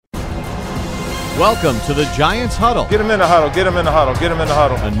Welcome to the Giants Huddle. Get him in the huddle, get him in the huddle, get him in the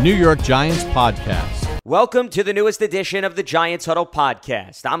huddle. A New York Giants podcast. Welcome to the newest edition of the Giants Huddle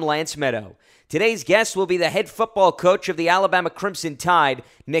podcast. I'm Lance Meadow. Today's guest will be the head football coach of the Alabama Crimson Tide,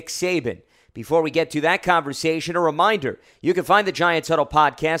 Nick Saban. Before we get to that conversation, a reminder, you can find the Giants Huddle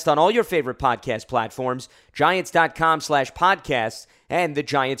podcast on all your favorite podcast platforms, giants.com/podcasts, and the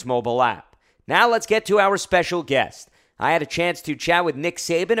Giants mobile app. Now let's get to our special guest. I had a chance to chat with Nick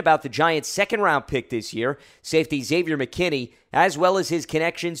Saban about the Giants' second-round pick this year, safety Xavier McKinney, as well as his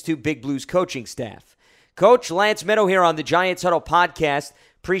connections to Big Blue's coaching staff. Coach, Lance Meadow here on the Giants Huddle podcast.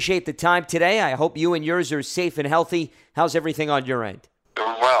 Appreciate the time today. I hope you and yours are safe and healthy. How's everything on your end?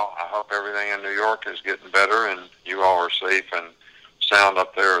 Doing well. I hope everything in New York is getting better and you all are safe and sound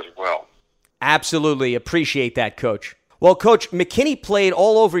up there as well. Absolutely. Appreciate that, Coach. Well, Coach, McKinney played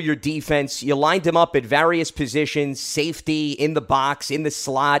all over your defense. You lined him up at various positions, safety, in the box, in the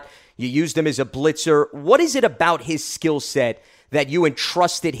slot. You used him as a blitzer. What is it about his skill set that you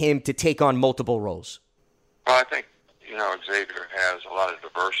entrusted him to take on multiple roles? Well, I think, Xavier has a lot of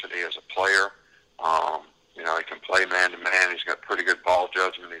diversity as a player. He can play man-to-man. He's got pretty good ball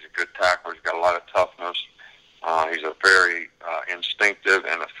judgment. He's a good tackler. He's got a lot of toughness. He's a very instinctive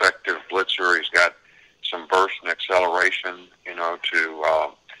and effective blitzer. He's got some burst and acceleration,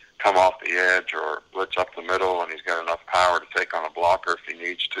 to come off the edge or blitz up the middle, and he's got enough power to take on a blocker if he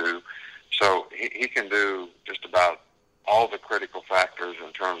needs to. So he can do just about all the critical factors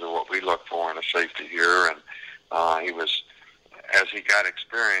in terms of what we look for in a safety here. And as he got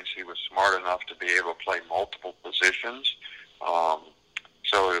experience, he was smart enough to be able to play multiple positions.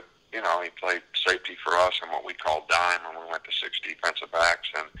 He played safety for us in what we call dime when we went to 6 defensive backs,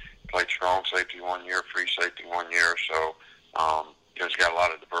 and played strong safety 1 year, free safety 1 year. So he's got a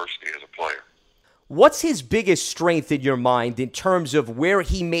lot of diversity as a player. What's his biggest strength in your mind in terms of where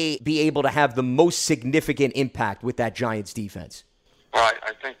he may be able to have the most significant impact with that Giants defense? Well,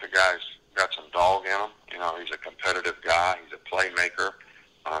 I think the guy's got some dog in him. He's a competitive guy. He's a playmaker.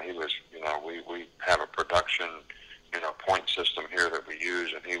 We have a production, point system here that we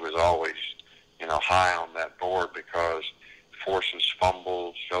use, and he was always, high on that board because forces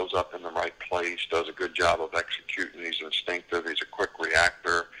fumbles, shows up in the right place, does a good job of executing. He's instinctive. He's a quick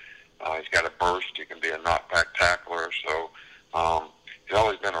reactor. He's got a burst. He can be a knockback tackler. So he's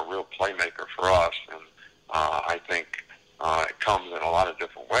always been a real playmaker for us, and I think it comes in a lot of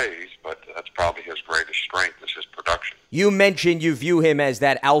different ways, but that's probably his greatest strength is his production. You mentioned you view him as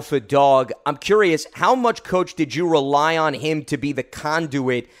that alpha dog. I'm curious, how much, Coach, did you rely on him to be the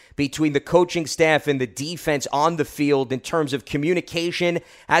conduit between the coaching staff and the defense on the field in terms of communication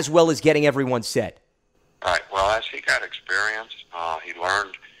as well as getting everyone set? All right. Well, as he got experience, he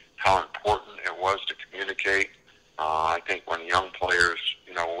learned how important it was to communicate. I think when young players,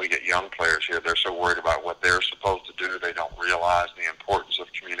 when we get young players here, they're so worried about what they're supposed to do, they don't realize the importance of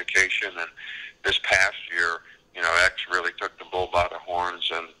communication. And this past year, X really took the bull by the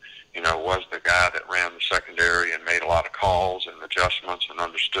horns and, was the guy that ran the secondary and made a lot of calls and adjustments and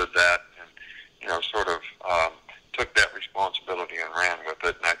understood that and, took that responsibility and ran with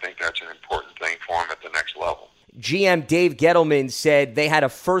it. And I think that's an important thing for him at the next level. GM Dave Gettleman said they had a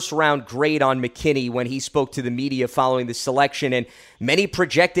first-round grade on McKinney when he spoke to the media following the selection, and many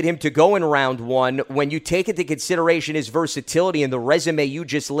projected him to go in round 1. When you take into consideration his versatility and the resume you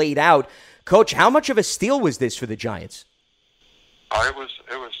just laid out, Coach, how much of a steal was this for the Giants? It was.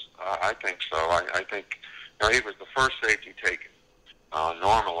 I think so. I think he was the first safety taken.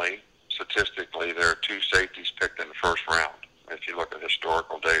 Normally, statistically, there are 2 safeties picked in the first round if you look at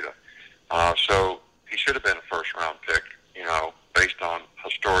historical data. So he should have been a first-round pick, based on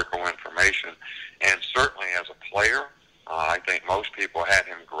historical information. And certainly as a player, I think most people had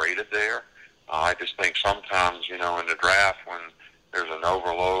him graded there. I just think sometimes, in the draft when there's an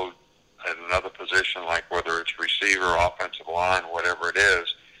overload at another position, like whether it's receiver, offensive line, whatever it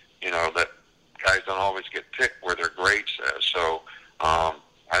is, that guys don't always get picked where their grade says. So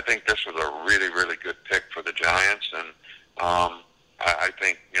I think this was a really, really good pick for the Giants. And I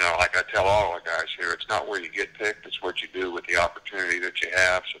think, like I tell all the guys here, it's not where you get picked, it's what you do with the opportunity that you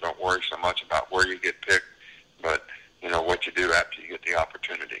have. So don't worry so much about where you get picked, but, what you do after you get the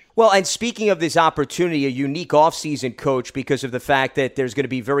opportunity. Well, and speaking of this opportunity, a unique offseason, Coach, because of the fact that there's going to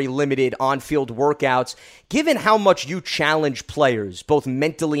be very limited on-field workouts, given how much you challenge players, both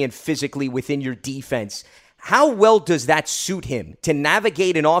mentally and physically within your defense, how well does that suit him to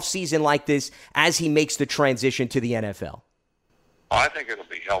navigate an offseason like this as he makes the transition to the NFL? I think it'll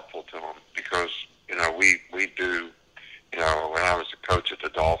be helpful to him because, we do, when I was a coach at the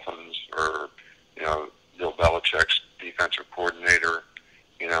Dolphins or, Bill Belichick's defensive coordinator,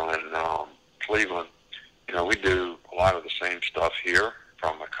 and Cleveland, we do a lot of the same stuff here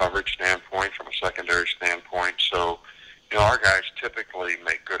from a coverage standpoint, from a secondary standpoint. So, our guys typically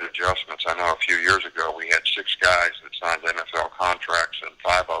make good adjustments. I know a few years ago we had 6 guys that signed NFL contracts, and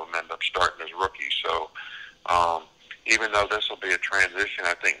 5 of them end up starting as rookies. So, even though this will be a transition,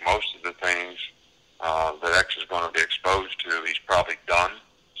 I think most of the things that X is going to be exposed to, he's probably done.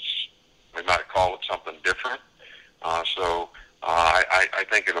 We might call it something different. I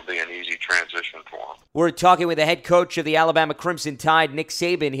think it'll be an easy transition for him. We're talking with the head coach of the Alabama Crimson Tide, Nick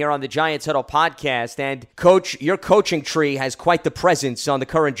Saban, here on the Giants Huddle podcast. And, Coach, your coaching tree has quite the presence on the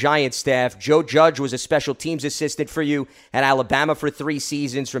current Giants staff. Joe Judge was a special teams assistant for you at Alabama for 3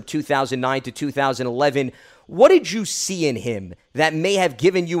 seasons from 2009 to 2011. What did you see in him that may have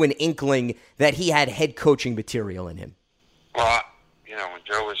given you an inkling that he had head coaching material in him? Well, when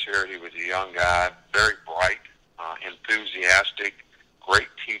Joe was here, he was a young guy, very bright, enthusiastic, great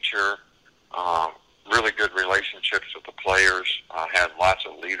teacher, really good relationships with the players, had lots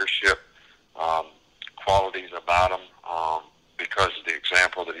of leadership qualities about him because of the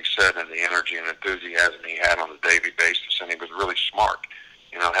example that he set and the energy and enthusiasm he had on a daily basis, and he was really smart,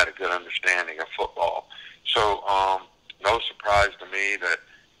 had a good understanding of football. So no surprise to me that,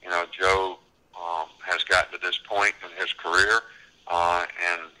 Joe has gotten to this point in his career,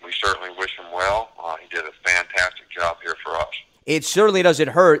 and we certainly wish him well. He did a fantastic job here for us. It certainly doesn't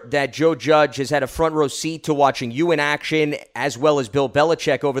hurt that Joe Judge has had a front row seat to watching you in action, as well as Bill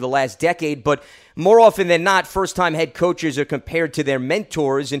Belichick over the last decade. But more often than not, first-time head coaches are compared to their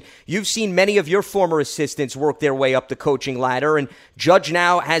mentors, and you've seen many of your former assistants work their way up the coaching ladder, and Judge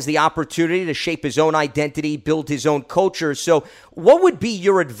now has the opportunity to shape his own identity, build his own culture. So what would be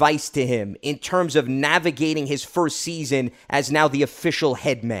your advice to him in terms of navigating his first season as now the official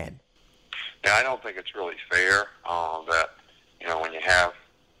head man? Yeah, I don't think it's really fair that when you have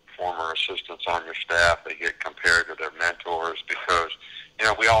former assistants on your staff, they get compared to their mentors because,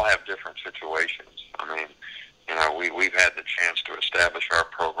 we all have different situations. I mean, we've had the chance to establish our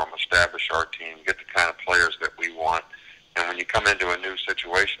program, establish our team, get the kind of players that we want. And when you come into a new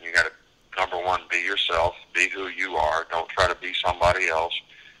situation, you got to, number one, be yourself, be who you are. Don't try to be somebody else,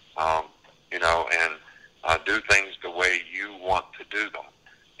 and do things the way you want to do them.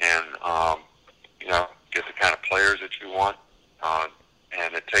 And, get the kind of players that you want.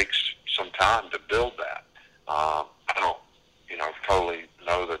 And it takes some time to build that. I don't, totally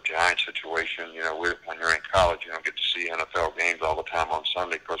know the Giants situation. When you're in college, you don't get to see NFL games all the time on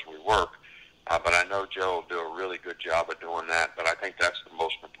Sunday because we work. But I know Joe will do a really good job of doing that. But I think that's the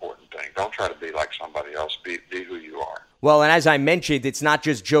most important thing. Don't try to be like somebody else. Be who you are. Well, and as I mentioned, it's not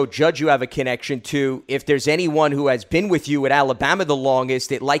just Joe Judge you have a connection to. If there's anyone who has been with you at Alabama the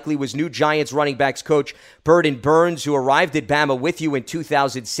longest, it likely was new Giants running backs coach Burton Burns, who arrived at Bama with you in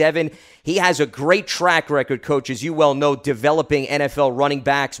 2007. He has a great track record, Coach, as you well know, developing NFL running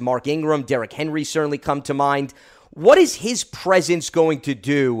backs. Mark Ingram, Derrick Henry certainly come to mind. What is his presence going to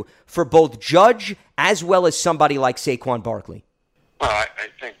do for both Judge as well as somebody like Saquon Barkley? Well, I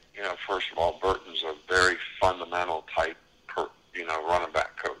think, first of all, Burton's a very fundamental type, running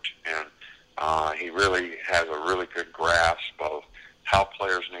back coach. And he really has a really good grasp of how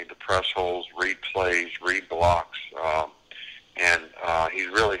players need to press holes, read plays, read blocks. And he's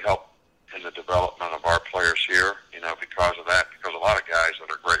really helped in the development of our players here, because of that. Because a lot of guys that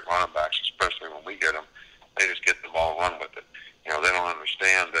are great running backs, especially when we get them, they just get the ball and run with it. They don't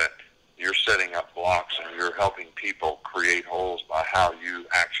understand that you're setting up blocks and you're helping people create holes by how you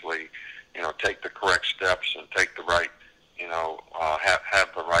actually, take the correct steps and take the right, have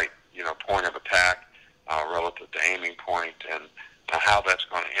the right, point of attack relative to aiming point, and how that's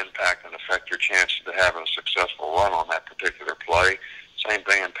going to impact and affect your chances of having a successful run on that particular play. Same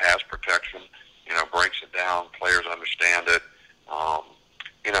thing in pass protection, breaks it down, players understand it.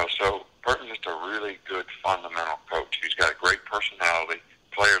 So Burton's just a really good fundamental coach. He's got a great personality.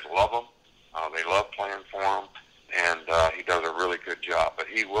 Players love him. They love playing for him, and he does a really good job. But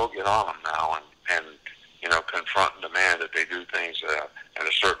he will get on them now and confront and demand that they do things at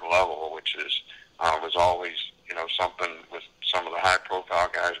a certain level, which was always, something with some of the high-profile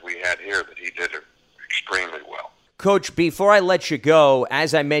guys we had here that he did extremely well. Coach, before I let you go,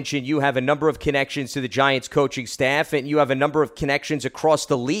 as I mentioned, you have a number of connections to the Giants coaching staff, and you have a number of connections across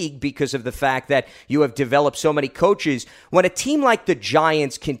the league because of the fact that you have developed so many coaches. When a team like the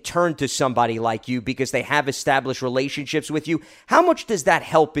Giants can turn to somebody like you because they have established relationships with you, how much does that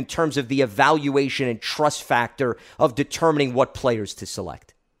help in terms of the evaluation and trust factor of determining what players to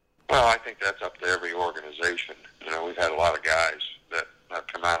select? Well, I think that's up to every organization. We've had a lot of guys that have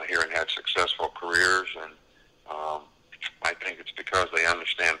come out of here and had successful careers, and I think it's because they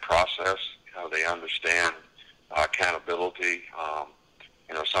understand process They understand accountability.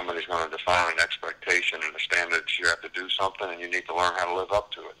 Somebody's going to define an expectation and a standard that you have to do something, and you need to learn how to live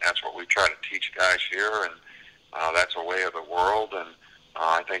up to it. That's what we try to teach guys here, and that's a way of the world, and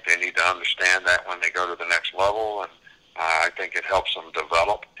I think they need to understand that when they go to the next level, and I think it helps them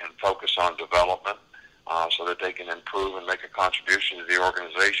develop and focus on development so that they can improve and make a contribution to the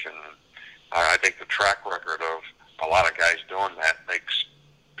organization. And I think the track record of a lot of guys doing that makes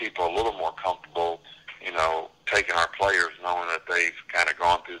people a little more comfortable, taking our players, knowing that they've kind of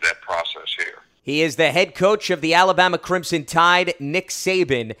gone through that process here. He is the head coach of the Alabama Crimson Tide, Nick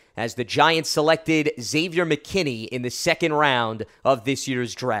Saban, as the Giants selected Xavier McKinney in the second round of this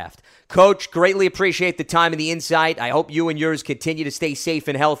year's draft. Coach, greatly appreciate the time and the insight. I hope you and yours continue to stay safe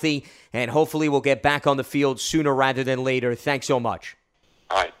and healthy, and hopefully we'll get back on the field sooner rather than later. Thanks so much.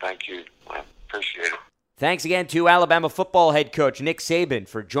 All right, thank you. I appreciate it. Thanks again to Alabama football head coach Nick Saban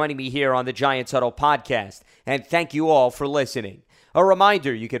for joining me here on the Giants Huddle podcast, and thank you all for listening. A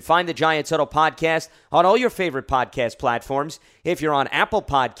reminder, you can find the Giants Huddle podcast on all your favorite podcast platforms. If you're on Apple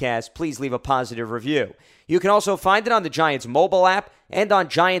Podcasts, please leave a positive review. You can also find it on the Giants mobile app and on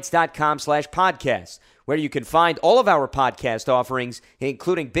giants.com/podcasts, where you can find all of our podcast offerings,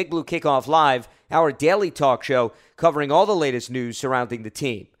 including Big Blue Kickoff Live, our daily talk show covering all the latest news surrounding the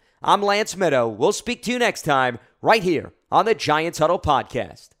team. I'm Lance Meadow. We'll speak to you next time right here on the Giants Huddle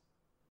podcast.